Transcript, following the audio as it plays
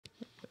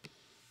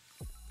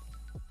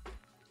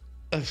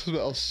It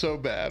smells so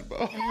bad, Bo.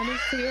 I want to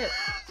see it.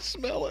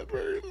 Smell it,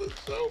 Burch.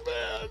 It's so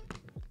bad.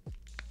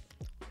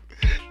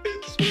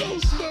 It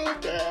smells so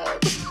bad.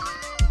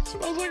 It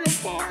smells like a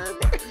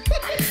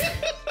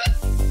farm.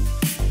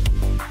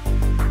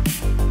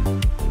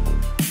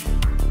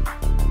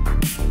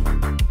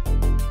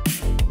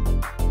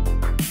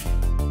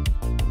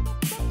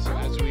 So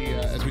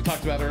as we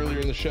talked about earlier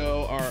in the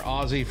show, our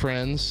Aussie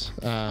friends,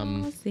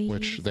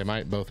 which they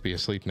might both be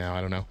asleep now,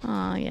 I don't know.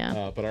 Oh,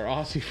 yeah. But our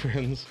Aussie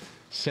friends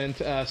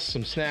sent us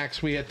some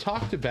snacks. We had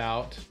talked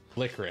about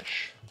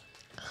licorice,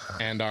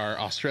 and our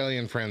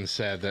Australian friends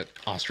said that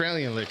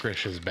Australian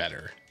licorice is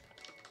better.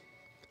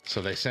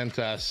 So they sent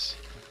us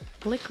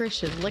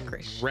Licorice is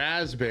licorice.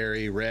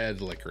 raspberry red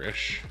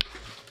licorice,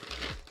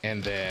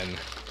 and then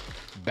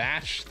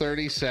batch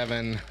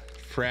 37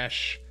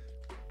 fresh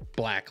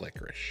black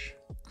licorice,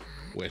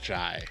 which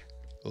I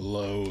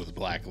loathe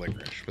black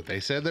licorice, but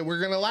they said that we're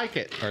going to like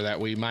it, or that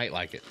we might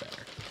like it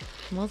better.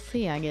 We'll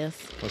see, I guess.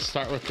 Let's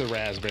start with the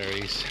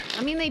raspberries.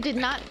 I mean, they did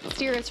not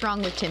steer us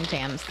wrong with Tim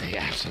Tams. They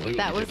absolutely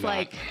That was did not.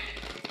 like,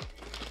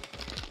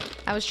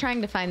 I was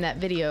trying to find that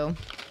video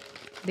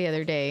the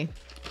other day.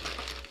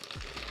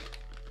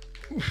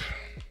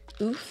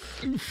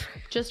 Oof. Oof.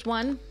 Just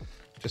one?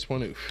 Just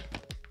one oof.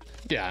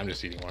 Yeah, I'm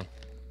just eating one.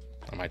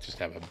 I might just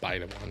have a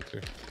bite of one too.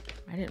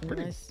 I didn't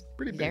realize.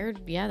 Pretty big. There,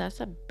 yeah,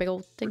 that's a big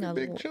old thing of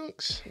Big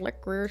chunks.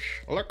 licorice.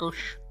 Licorice.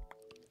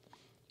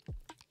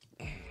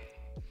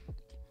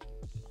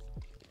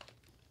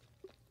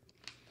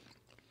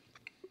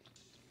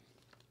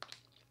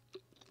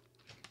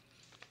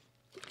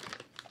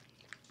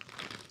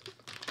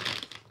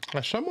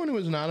 As someone who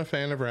is not a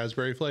fan of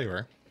raspberry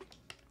flavor,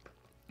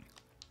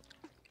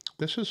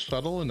 this is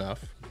subtle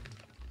enough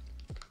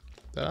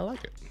that I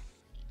like it.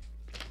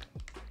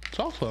 It's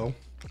also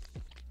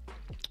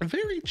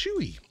very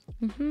chewy,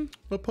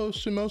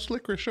 opposed to most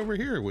licorice over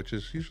here, which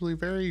is usually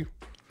very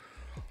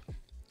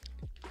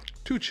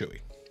too chewy,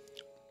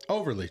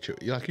 overly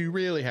chewy. Like you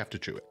really have to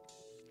chew it.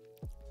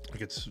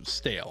 Like it's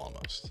stale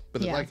almost,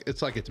 but Yeah.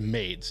 it's like it's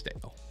made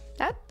stale.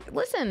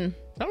 Listen,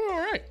 Oh, all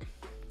right.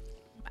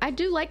 I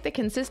do like the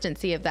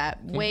consistency of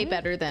that way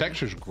better than.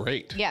 Texture's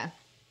great. Yeah.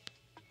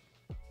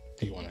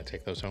 Do you want to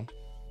take those home?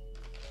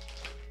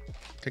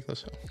 Take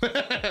those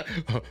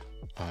home.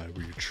 I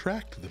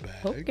retract the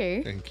bag.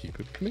 Okay. And keep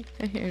it with me.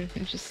 Here,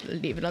 just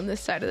leave it on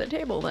this side of the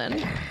table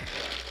then.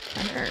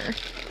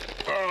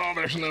 Oh,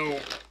 there's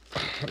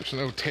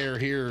no tear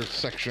here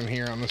section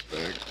here on this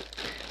bag.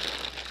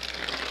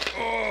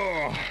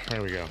 Oh,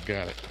 there we go.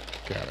 Got it.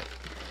 Okay.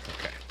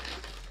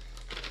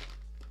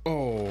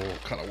 Oh,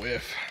 kind of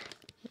whiff.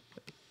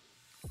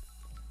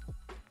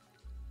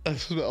 It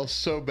smells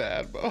so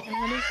bad, Bo. I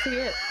want to see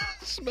it.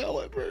 Smell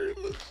it, Burch.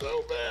 It's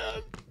so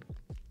bad.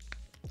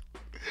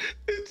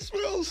 It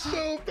smells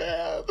so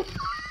bad. It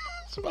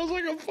smells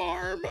like a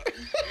farm.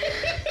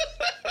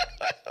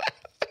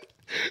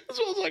 It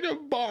smells like a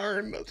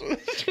barn. That's what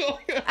it smells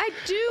like. I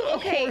do.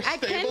 Okay, horse I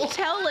can stable.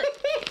 tell it.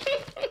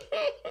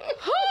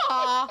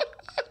 Aw.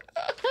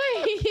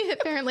 It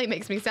apparently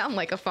makes me sound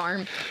like a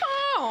farm.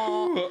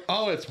 Oh.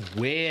 Oh, it's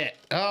wet.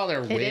 Oh,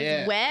 they're wet. It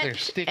is wet. They're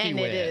sticky and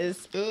wet. it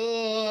is.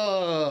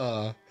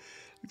 Ugh.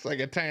 It's like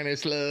a tiny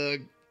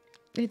slug.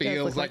 It does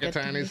Feels look like a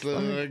tiny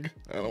slug.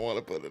 I don't want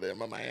to put it in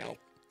my mouth.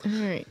 All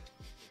right.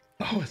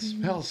 Oh, it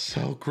smells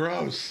so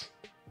gross.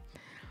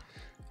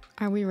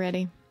 Are we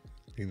ready?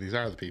 I mean, these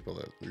are the people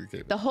that we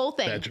gave The whole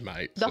thing.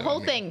 Vegemite. The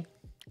whole thing.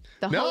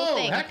 The whole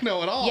thing. Heck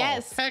no at all.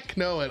 Yes. Heck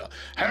no at all.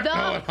 Heck The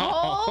no at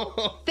all.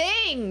 whole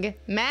thing,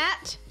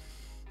 Matt.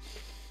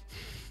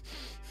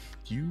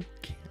 You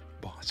can't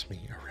boss me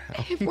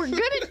around. If we're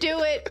gonna do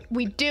it,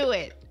 we do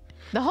it.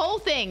 The whole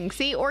thing.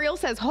 See, Oriole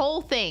says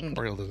whole thing.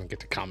 Oriole doesn't get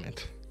to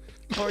comment.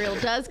 Oriole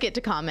does get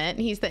to comment.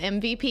 He's the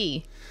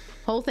MVP.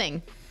 Whole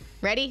thing.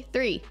 Ready?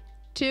 3,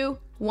 2,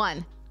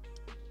 1.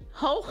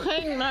 Whole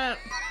thing, Matt.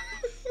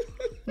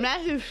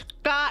 Matthew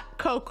Scott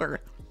Coker.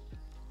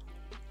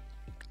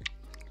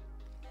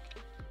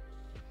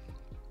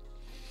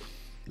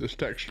 This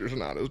texture's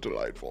not as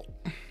delightful.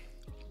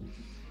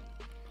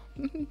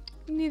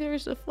 Neither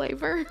is the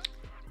flavor.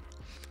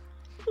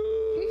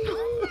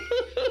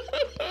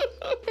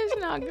 It's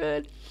not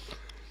good.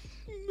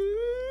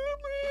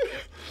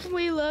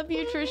 We love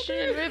you,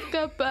 Tristan and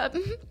Rivka, but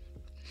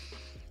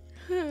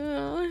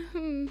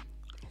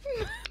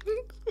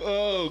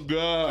Oh,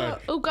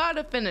 God. oh,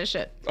 gotta finish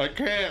it. I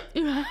can't.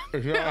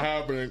 It's not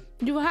happening.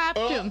 You have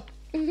to.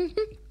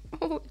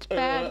 Oh, it's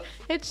bad.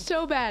 It's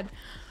so bad.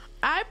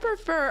 I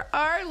prefer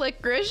our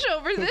licorice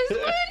over this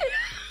one.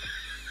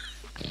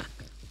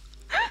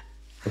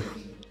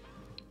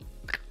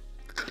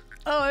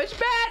 Oh, it's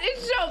bad.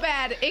 It's so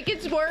bad. It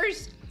gets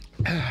worse.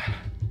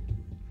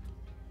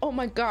 Oh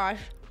my gosh,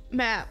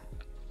 Matt.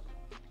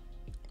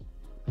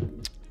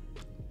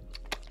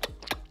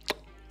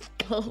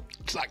 Oh.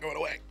 It's not going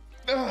away.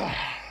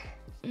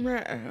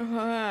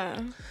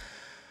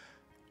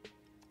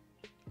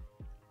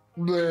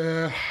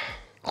 Bleh.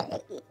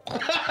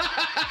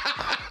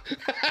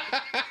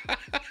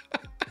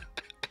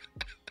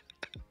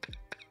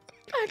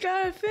 I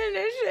gotta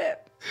finish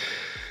it.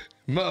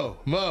 Mo.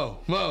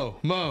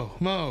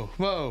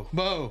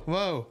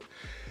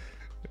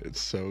 It's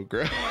so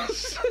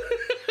gross.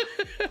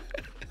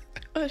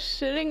 I was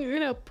sitting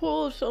in a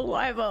pool of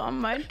saliva on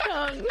my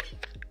tongue.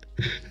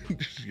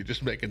 You're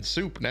just making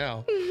soup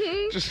now.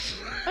 Just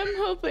I'm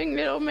hoping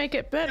it'll make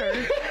it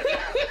better.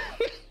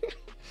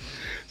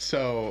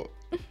 So,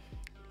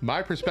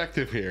 my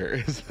perspective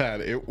here is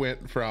that it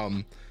went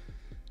from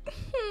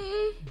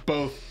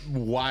both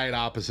wide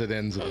opposite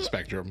ends of the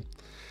spectrum.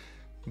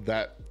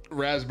 That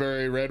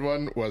raspberry red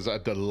one was a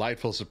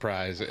delightful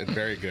surprise and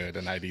very good,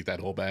 and I'd eat that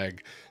whole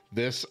bag.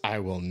 This I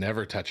will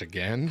never touch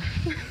again.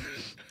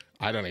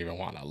 I don't even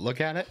want to look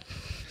at it.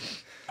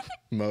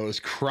 Mo's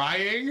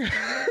crying.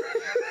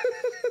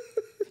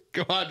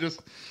 Come on,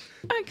 just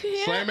I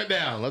can't. slam it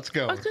down. Let's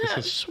go. I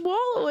can't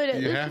swallow it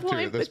at this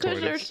point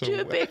because there's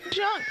two big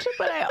chunks,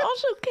 but I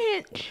also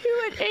can't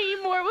chew it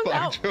anymore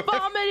without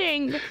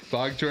vomiting.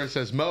 Bog George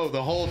says, Mo,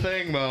 the whole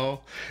thing,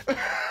 Mo.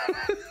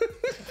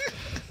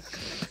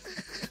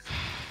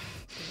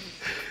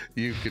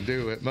 You can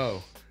do it,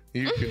 Mo.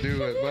 You can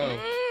do it, Mo.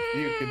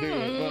 You can do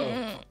it,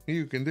 Mo.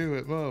 You can do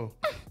it, Mo.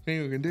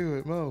 You can do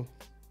it, Mo.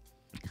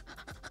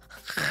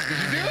 Did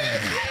you do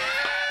it?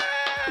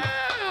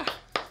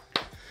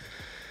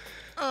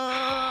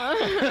 I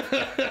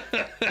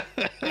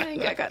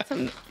think I got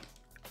some.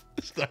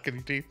 Stuck in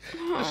your teeth.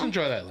 Just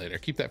enjoy that later.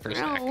 Keep that for a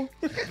snack.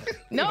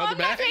 No, I'm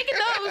not taking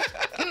those.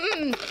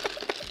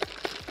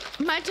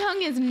 My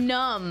tongue is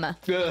numb.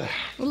 Ugh.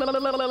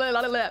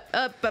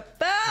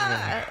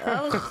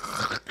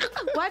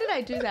 Why did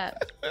I do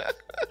that?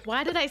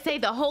 Why did I say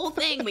the whole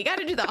thing? We got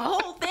to do the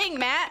whole thing,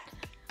 Matt.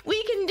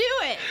 We can do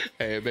it.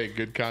 Hey, it made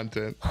good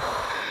content.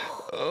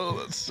 Oh,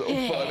 that's so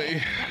funny.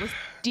 That was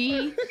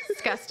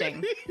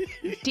disgusting.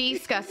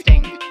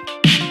 Disgusting.